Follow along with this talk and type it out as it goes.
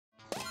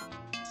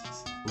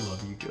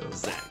Love you, go.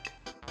 Zach.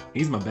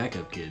 He's my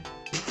backup kid.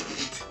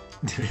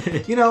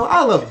 You know,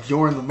 I love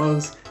Jordan the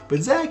most,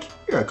 but Zach,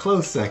 you're a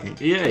close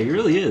second. Yeah, he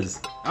really is.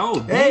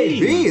 Oh, B. Hey,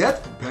 B,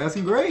 that's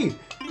passing grade.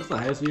 That's the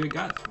highest we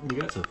got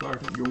so far.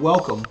 You're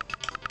welcome.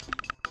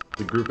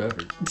 The group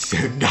effort.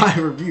 Not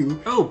a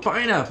review. Oh,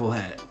 pineapple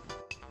hat.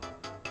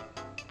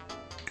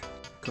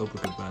 Copa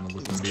Cabana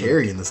looking Who's good.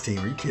 carrying this team?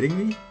 Are you kidding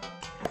me?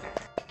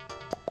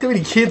 Look how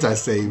many kids I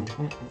saved.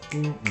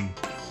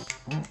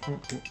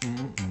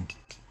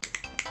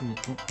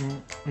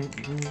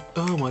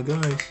 Oh my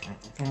gosh.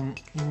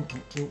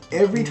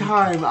 Every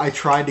time I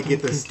tried to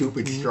get the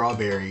stupid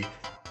strawberry,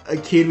 a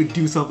kid would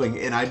do something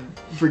and I'd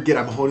forget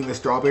I'm holding the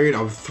strawberry and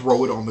I would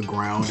throw it on the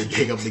ground and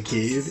pick up the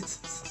kid.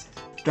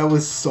 That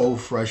was so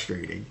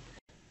frustrating.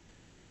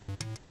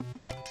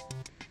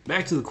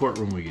 Back to the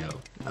courtroom we go.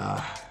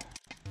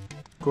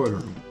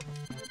 Courtroom.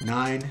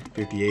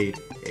 9:58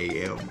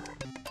 a.m.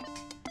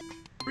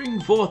 Bring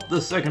forth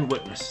the second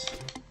witness.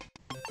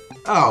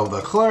 Oh,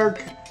 the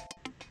clerk.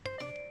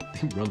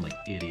 They run like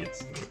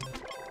idiots.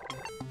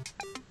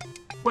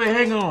 Wait,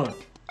 hang on.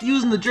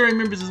 Using the jury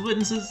members as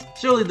witnesses?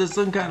 Surely there's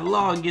some kind of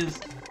law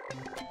against...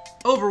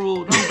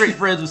 Overruled. I'm great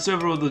friends with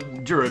several of the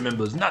jury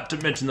members, not to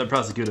mention the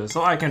prosecutor,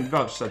 so I can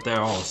vouch that they're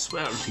all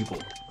swell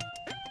people.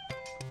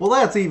 Well,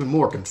 that's even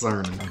more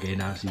concerning. Okay,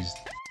 now she's...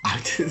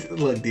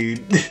 Look,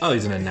 dude. Oh,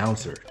 he's an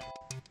announcer.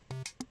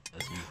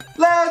 That's me.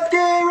 Let's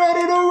get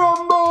ready to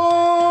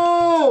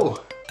rumble!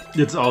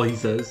 That's all he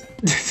says.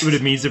 But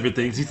it means different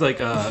things. He's like,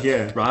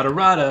 Yeah.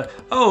 Rada.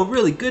 Oh,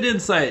 really good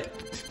insight.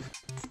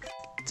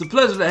 It's a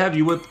pleasure to have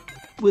you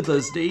with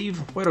us, Dave.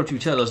 Why don't you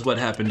tell us what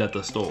happened at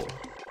the store?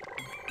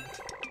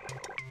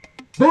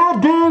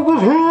 That day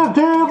was hands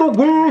down the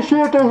worst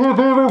shit I have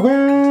ever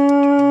worn.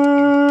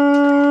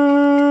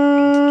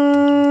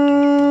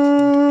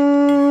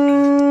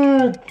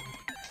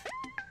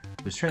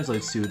 Which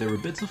translates to, there were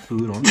bits of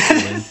food on the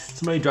ceiling,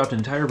 somebody dropped an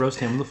entire roast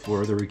ham on the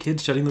floor, there were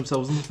kids shutting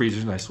themselves in the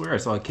freezers, and I swear I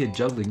saw a kid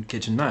juggling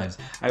kitchen knives.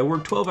 I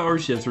worked 12-hour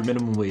shifts for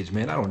minimum wage,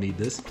 man. I don't need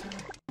this.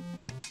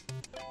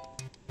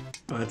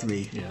 Oh, that's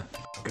me. Yeah.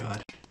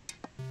 God.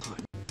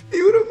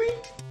 You know what I mean?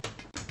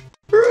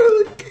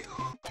 Really?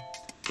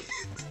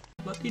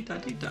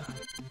 La-dee-da-dee-da.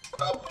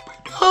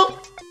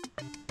 Oh,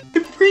 the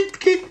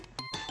freaking.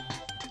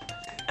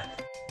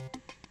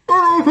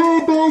 I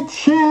hate that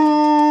shit.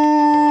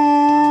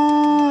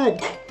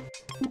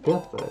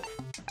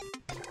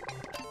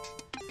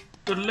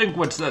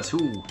 Delinquents, that's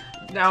who.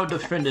 Now,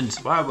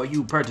 defendants, why were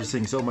you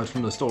purchasing so much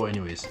from the store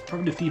anyways?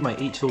 Probably to feed my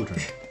 8 children.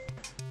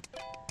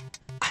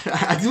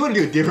 I just want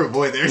to do a different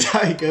voice every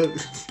time it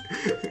goes.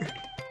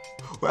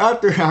 Well,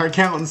 after our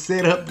accountant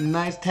set up the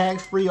nice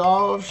tax-free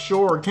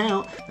offshore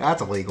account,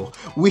 that's illegal,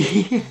 we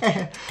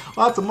had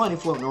lots of money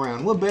floating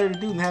around. What better to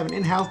do than have an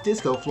in-house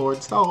disco floor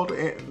installed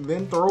and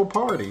then throw a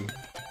party?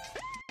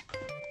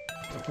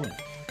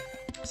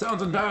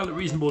 Sounds entirely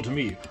reasonable to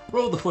me.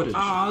 Roll the footage.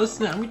 Aw,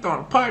 snap, we throwing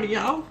a party,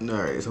 y'all.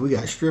 Alright, so we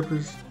got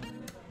strippers.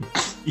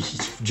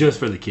 Just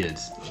for the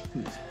kids.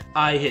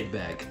 I hit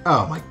back.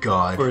 Oh my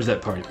god. Or is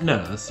that party?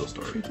 No, that's still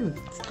story.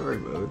 Story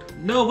mode.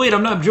 No, wait,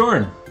 I'm not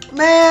Jordan.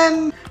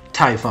 Man!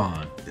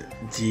 Typhon.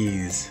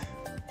 Jeez.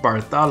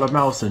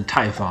 Bartholomew and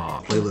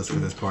Typhon. Playlist for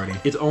this party.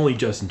 It's only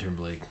Justin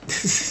Timberlake.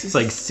 It's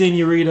like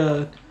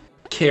Senorita,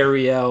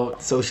 Carry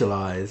Out.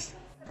 Socialize.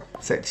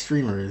 Set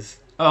streamers.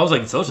 Oh, I was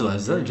like,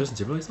 Socialize. Is that a Justin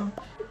Timberlake song?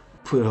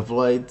 Put up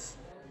lights.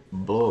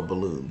 Blow up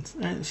balloons.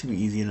 Alright, it should be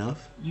easy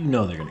enough. You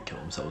know they're gonna kill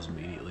themselves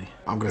immediately.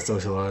 I'm gonna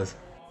socialize.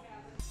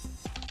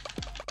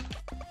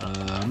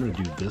 I'm gonna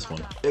do this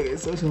one. Okay,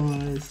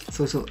 socialize.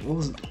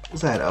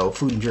 What's that? Oh,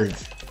 food and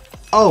drinks.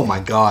 Oh my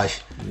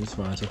gosh. It's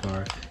fine so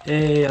far.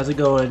 Hey, how's it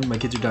going? My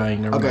kids are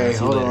dying. Never Okay, mind.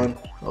 See you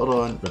hold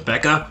later. on.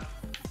 Rebecca?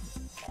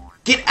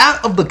 Get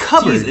out of the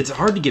cupboard! Jeez, it's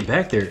hard to get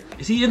back there.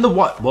 Is he in the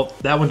what? Well,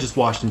 that one just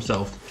washed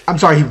himself. I'm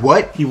sorry, he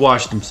what? He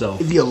washed himself.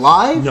 Is he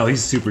alive? No,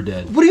 he's super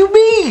dead. What do you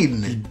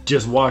mean?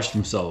 Just washed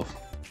himself.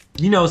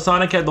 You know,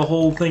 Sonic had the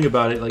whole thing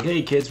about it. Like,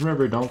 hey kids,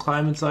 remember, don't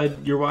climb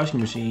inside your washing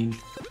machine.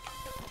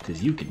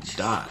 Because you can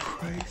die.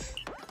 Christ.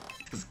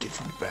 Let's get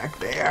from back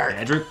there.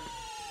 Patrick?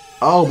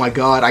 Oh my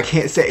god, I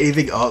can't set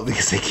anything up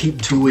because they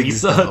keep doing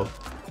Teresa? stuff.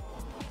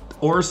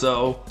 Or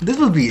so. This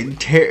would be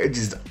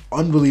just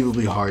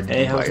unbelievably hard to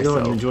Hey, do by how's it going?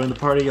 yourself. You enjoying the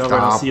party? Alright,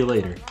 I'll Stop. see you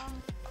later.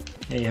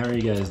 Hey, how are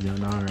you guys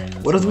doing? Alright.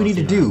 What else do we need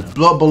to do?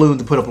 Blow up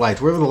balloons and put up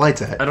lights. Where are the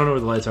lights at? I don't know where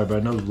the lights are, but I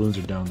know the balloons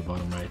are down the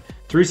bottom right.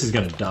 Teresa's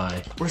gonna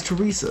die. Where's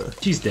Teresa?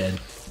 She's dead.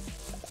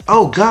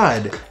 Oh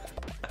god.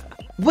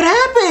 What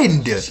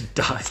happened? She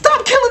died.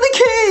 Stop killing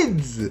the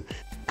kids!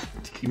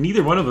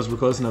 Neither one of us were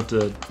close enough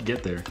to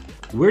get there.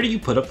 Where do you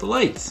put up the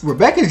lights?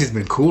 Rebecca's just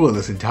been cooling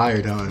this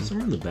entire time.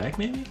 Somewhere in the back,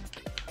 maybe?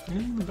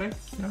 In the back?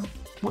 No.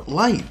 What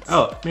lights?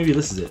 Oh, maybe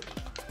this is it.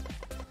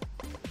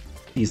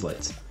 These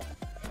lights.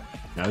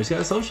 Now he's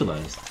gotta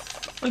socialize.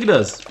 Look at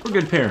us. We're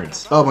good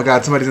parents. Oh my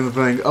god, somebody's in the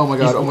thing. Oh my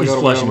god, oh my He's god,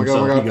 oh my god, flashing oh my god,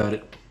 oh my himself. god. You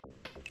got it.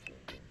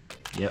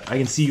 Yeah, I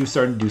can see you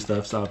starting to do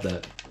stuff. Stop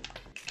that.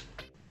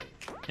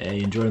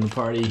 Hey, enjoying the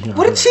party?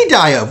 What did she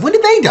die of? When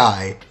did they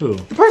die? Who?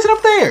 The person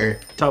up there.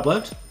 Top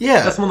left?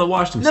 Yeah. That's the one that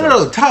washed No,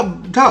 himself.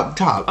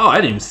 top. Oh, I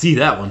didn't even see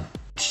that one.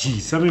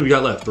 Jeez, how many we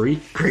got left? 3?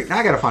 Great. Now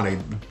I gotta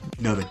find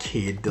another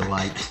kid to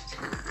like.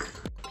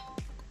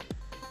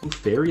 Ooh,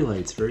 fairy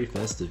lights, very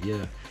festive.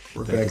 Yeah.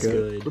 Rebecca's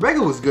good.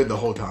 Rebecca was good the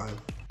whole time.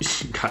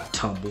 She got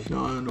tumbled.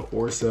 Sean,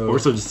 Orso.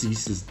 Orso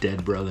deceased his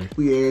dead brother.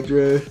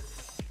 Leandra.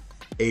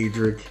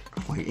 Adric.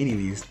 I don't like any of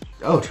these.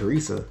 Oh,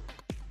 Teresa.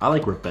 I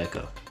like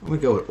Rebecca. I'm gonna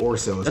go with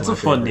Orso. That's a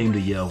fun name to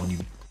yell when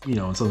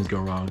when something's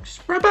going wrong.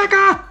 Just,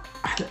 Rebecca!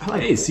 I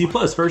like Hey, C+,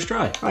 first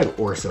try. I like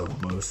Orso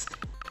the most.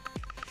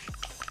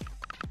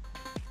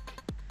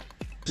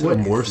 What a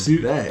morph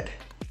suit? That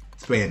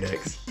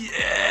spandex.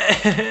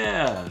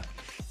 Yeah!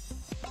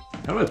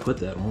 How do I put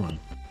that on?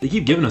 They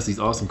keep giving us these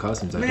awesome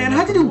costumes. Man,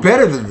 how'd you do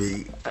better than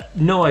me?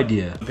 No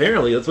idea.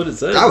 Apparently, that's what it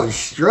says. I was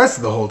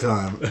stressed the whole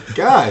time.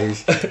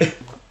 Guys,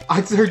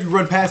 I just heard you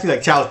run past me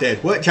like, child's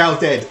dead. What?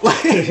 Child's dead.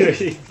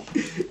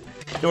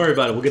 Don't worry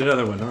about it. We'll get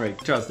another one. All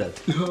right, child's dead.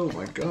 Oh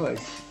my gosh.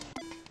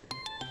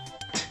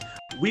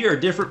 We are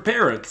different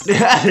parents.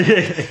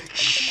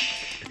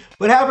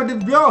 What happened to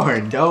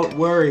Bjorn? Don't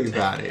worry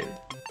about it.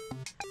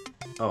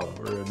 Oh,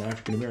 we're an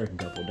African-American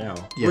couple now.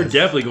 Yes. We're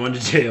definitely going to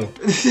jail.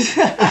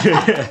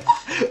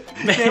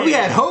 Man, we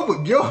had hope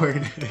with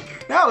Bjorn.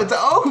 Now it's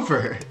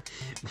over.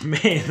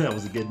 Man, that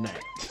was a good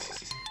night.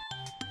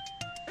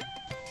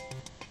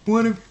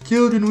 One of the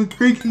children was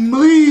drinking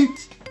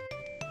bleach.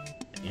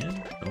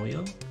 And? Oh,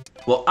 yeah?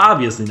 Well,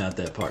 obviously not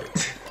that part.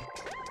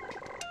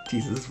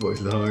 Jesus, this voice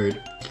is hard.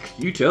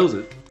 You chose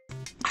it.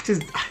 I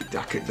couldn't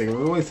think of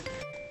a voice.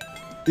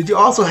 Did you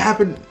also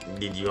happen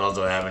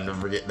to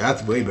forget?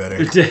 That's way better.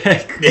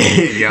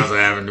 Did you also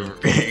happen to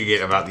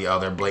forget about the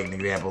other blatant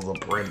examples of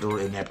parental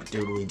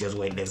ineptitude we just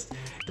witnessed?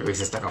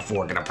 Teresa stuck a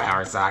fork in a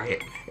power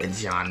socket, and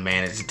Sean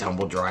managed to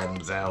tumble dry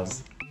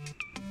themselves.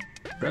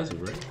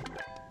 Impressive, right?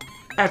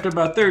 After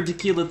about third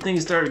tequila,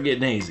 things started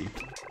getting hazy.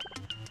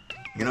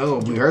 You know,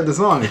 we heard the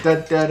song. It's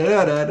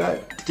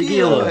da-da-da-da-da,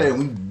 Tequila.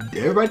 And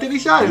everybody took a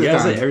shot at You this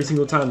gotta say time. it every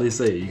single time they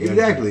say it.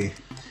 Exactly.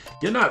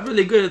 You're not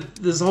really good at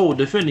this whole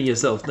defending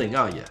yourself thing,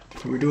 are you?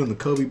 We were doing the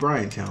Kobe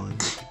Bryant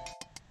challenge.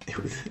 It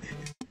was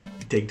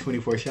take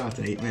 24 shots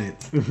in 8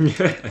 minutes.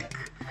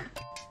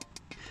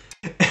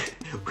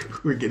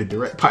 We're getting a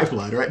direct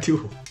pipeline right to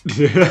him.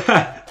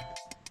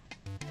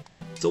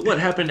 So what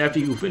happened after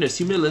you finished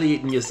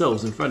humiliating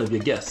yourselves in front of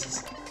your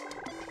guests?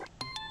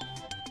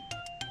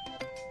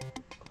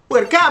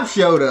 Well, the cops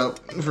showed up,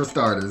 for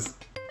starters.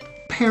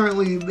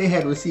 Apparently, they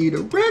had received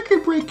a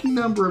record-breaking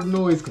number of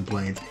noise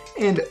complaints,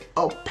 and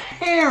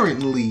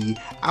apparently,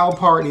 our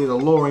party is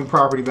lowering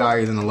property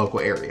values in the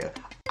local area.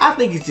 I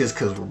think it's just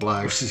because we're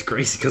black. Which is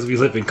crazy because we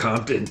live in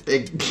Compton.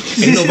 Ain't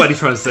Ain't nobody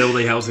trying to sell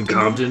their house in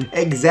Compton.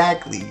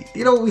 Exactly.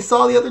 You know what we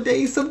saw the other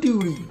day? Some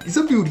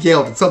dude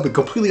yelled at something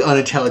completely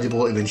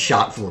unintelligible and then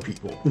shot 4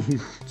 people.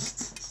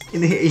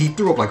 And he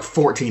threw up like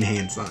 14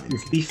 hand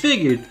signs. We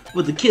figured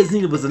what the kids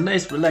needed was a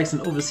nice, relaxing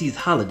overseas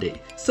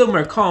holiday.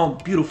 Somewhere calm,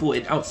 beautiful,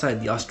 and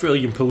outside the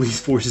Australian police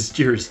force's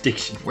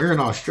jurisdiction. We're in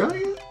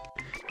Australia?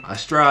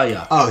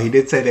 Australia. Oh, he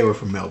did say they were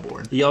from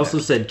Melbourne. He also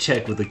said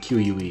check with a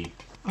QUE.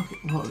 Okay,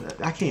 well,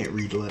 I can't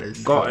read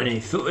letters. Got any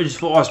footage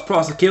for us,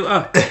 prosecutor?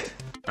 I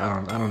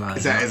don't know.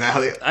 Is that how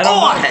they... I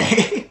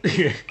don't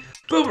know.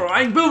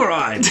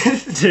 Boomerang!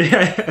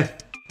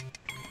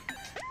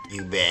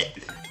 You bet.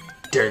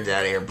 Turns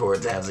out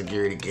airports have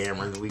security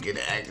cameras. We can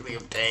actually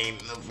obtain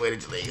the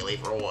footage legally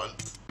for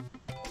once.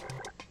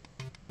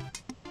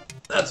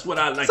 That's what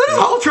I like So to this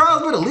whole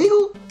trial's been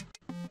illegal?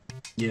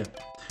 Yeah.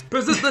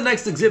 Present the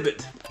next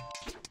exhibit.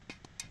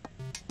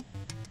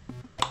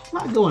 A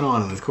lot going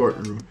on in this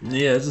courtroom.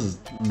 Yeah, this is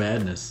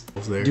madness.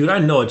 There. Dude, I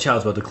know a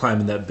child's about to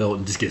climb in that belt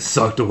and just get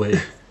sucked away.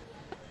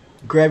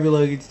 Grab your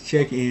luggage,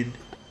 check in,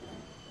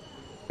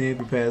 name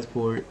your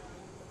passport,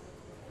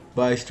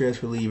 buy stress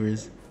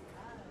relievers.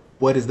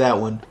 What is that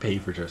one? Pay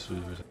for dress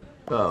food.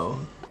 Oh,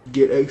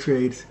 get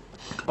x-rays.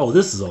 Oh,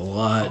 this is a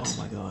lot.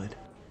 Oh my god.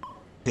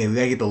 Okay, we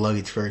gotta get the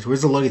luggage first.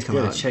 Where's the luggage You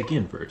coming gotta out? check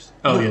in first.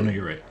 Oh, yeah, no,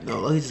 you're right. No,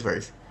 luggage is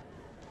first.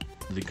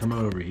 Does it come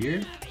out over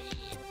here?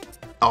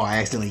 Oh, I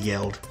accidentally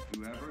yelled.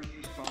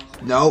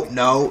 No.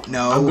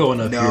 I'm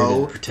going up here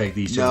no, to protect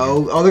these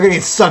children. No. Oh, they're gonna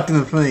get sucked in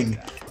the thing.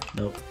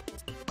 Nope.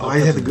 Oh, I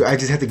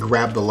just have to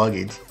grab the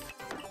luggage.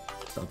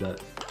 Stop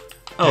that.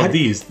 Oh,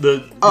 these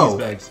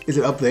bags. Is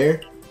it up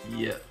there?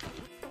 Yeah.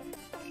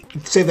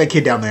 Save that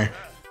kid down there.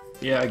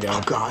 Yeah, I Oh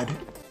got it. god.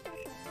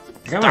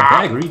 I got my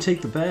bag. Where do you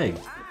take the bag?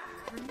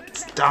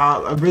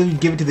 Stop. I'm really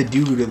give it to the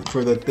dude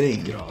for the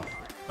thing. Get off.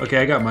 Okay,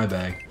 I got my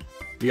bag.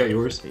 You got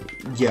yours?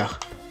 Yeah.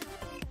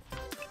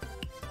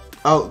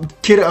 Oh,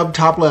 kid up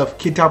top left.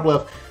 Kid top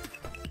left.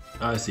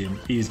 I see him.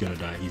 He's gonna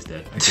die. He's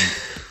dead. I can...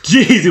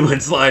 Jeez, he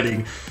went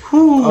sliding.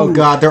 Whew. Oh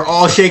god, they're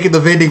all shaking the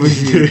vending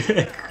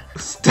machine.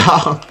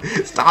 Stop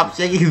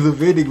shaking the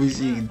vending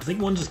machine. I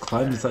think one just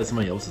climbed inside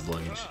somebody else's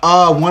luggage.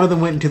 One of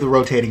them went into the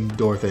rotating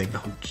door thing.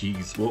 Oh,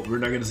 jeez. Well, we're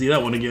not gonna see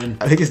that one again.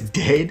 I think it's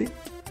dead.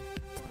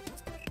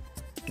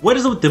 What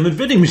is it with them and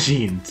vending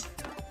machines?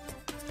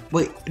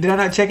 Wait, did I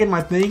not check in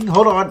my thing?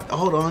 Hold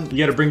on. You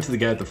gotta bring to the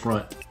guy at the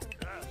front.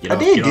 I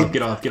did.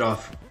 Get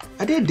off.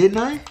 I did, didn't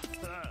I?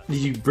 Did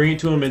you bring it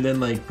to him and then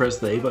like press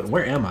the A button?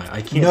 Where am I?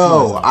 I can't.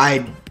 No,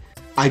 I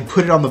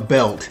put it on the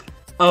belt.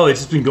 Oh, it's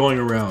just been going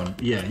around.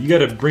 Yeah, you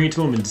gotta bring it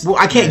to him and. Well,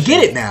 I can't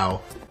get it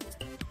now.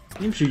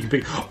 I'm sure you can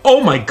pick.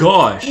 Oh my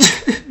gosh!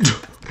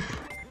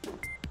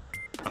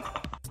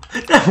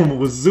 That one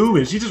was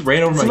zooming. She just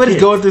ran over my kid.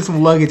 Somebody's going through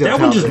some luggage. That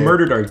one just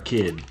murdered our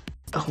kid.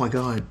 Oh my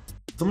god!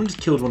 Someone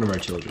just killed one of our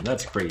children.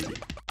 That's crazy.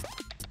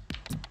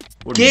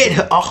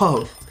 Get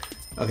off!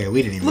 Okay,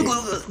 we didn't even.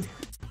 Look.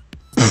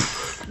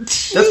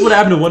 That's what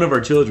happened to one of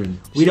our children.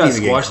 We got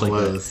squashed like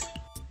this.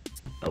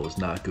 That was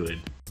not good.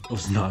 That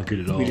was not good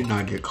at all. We did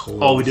not get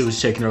close. All we did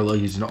was check in our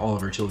luggage and all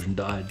of our children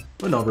died.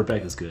 But no,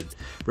 Rebecca's good.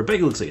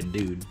 Rebecca looks like a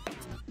dude.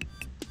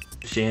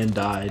 Shan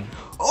died.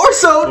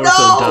 Orso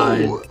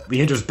died.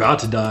 Leandra's about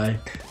to die.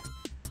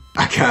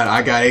 I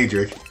got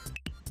Adric.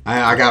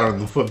 I got her on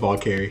the football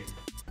carry.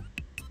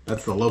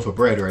 That's the loaf of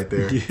bread right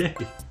there. Yeah.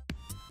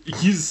 You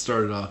just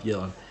started off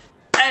yelling,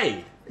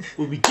 "Hey,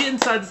 when we get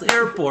inside this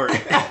airport,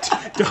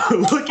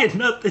 don't look at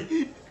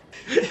nothing."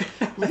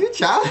 Was your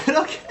child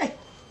okay?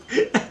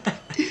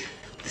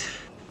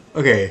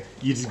 Okay.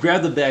 You just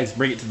grab the bags,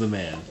 bring it to the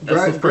man.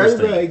 That's the first grab the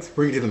thing. bags,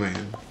 bring it to the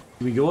man.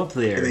 We go up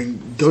there. And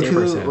then go to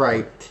the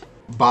right,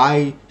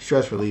 buy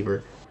stress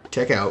reliever,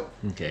 check out.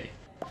 Okay.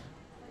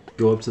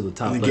 Go up to the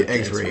top. And then get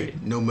X-ray.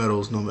 No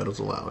medals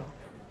allowed.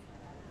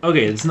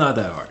 Okay, it's not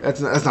that hard.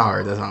 That's not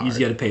hard. That's not hard. You just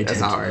gotta pay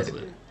attention. That's not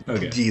hard.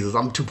 Okay. Jesus,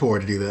 I'm too poor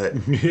to do that.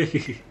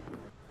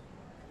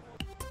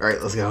 Alright,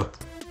 let's go.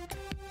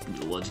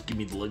 Give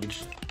me the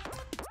luggage.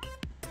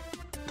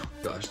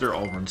 Gosh, they're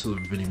all run to the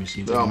vending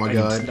machines. Oh my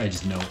god. I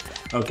just know.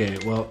 Okay,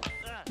 well,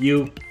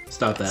 you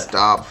stop that.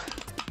 Stop.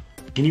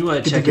 Can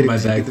you check in my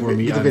bag for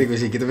me? Get the vending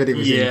machine. Get the vending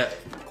machine. Yeah.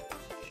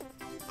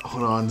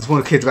 Hold on. This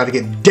one kid's about to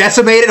get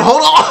decimated.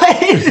 Hold on.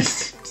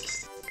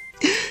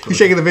 He's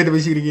shaking the vending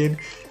machine again.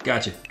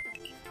 Gotcha.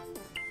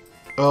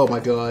 Oh my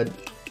god.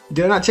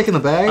 Did I not check in the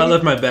bag? I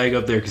left my bag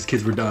up there because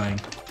kids were dying.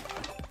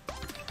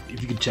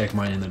 If you could check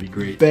mine in, that'd be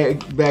great.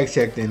 Bag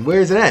checked in. Where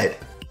is it at?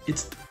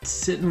 It's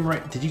sitting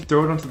right. Did you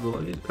throw it onto the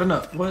luggage? Oh no,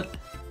 what?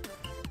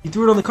 You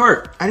threw it on the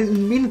cart. I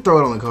didn't mean to throw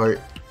it on the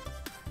cart.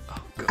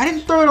 Oh, I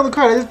didn't throw it on the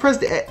cart. I just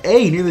pressed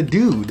A near the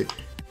dude.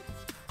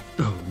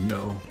 Oh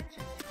no.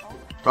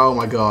 Oh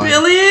my god.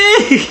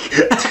 Billy!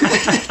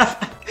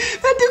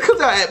 That dude comes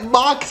out at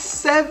Mach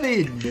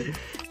 7.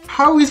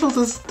 How are we supposed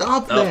to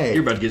stop that? Oh,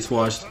 you're about to get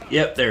squashed.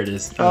 Yep, there it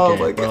is. Okay, oh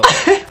my god.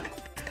 Well.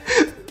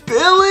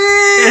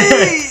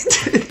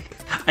 Billy!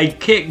 I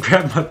can't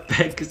grab my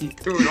bag because he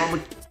threw it on the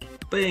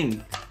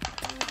thing.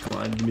 Come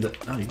on, give me the.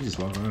 Oh, you can just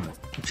walk around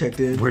it. Checked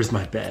in. Where's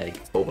my bag?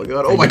 Oh my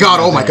god. Oh my god.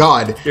 Oh my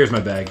god. There's my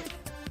bag.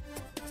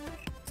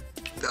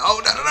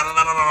 Oh no.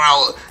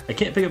 I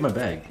can't pick up my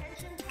bag.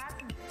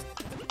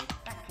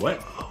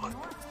 What?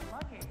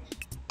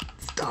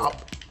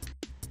 Stop.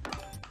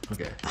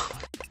 Okay.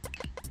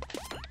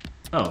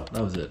 Oh,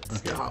 that was it.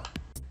 Okay. Stop.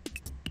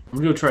 I'm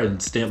gonna go try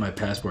and stamp my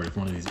passport if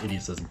one of these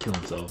idiots doesn't kill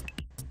himself.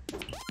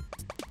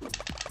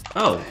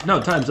 Oh,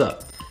 no, time's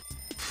up.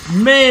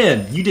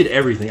 Man, you did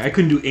everything. I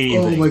couldn't do anything.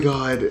 Oh my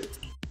god.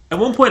 At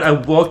one point, I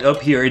walked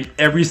up here and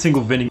every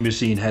single vending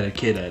machine had a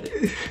kid at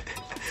it.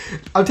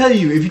 I'm telling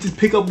you, if you just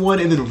pick up one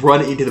and then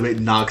run into them, it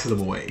knocks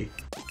them away.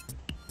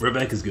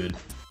 Rebecca's good.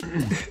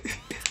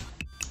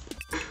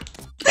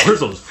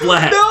 Orso's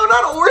flat. No,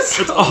 not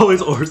Orso. It's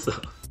always Orso.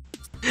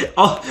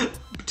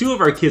 Two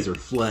of our kids are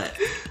flat.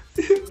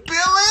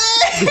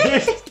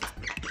 Billy!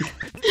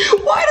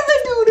 Why did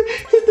that dude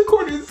hit the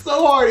corner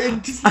so hard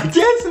and just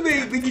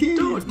decimate the kid?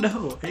 I don't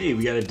know. Hey,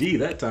 we got a D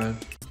that time.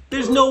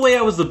 There's no way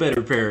I was the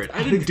better parent.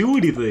 I didn't do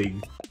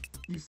anything.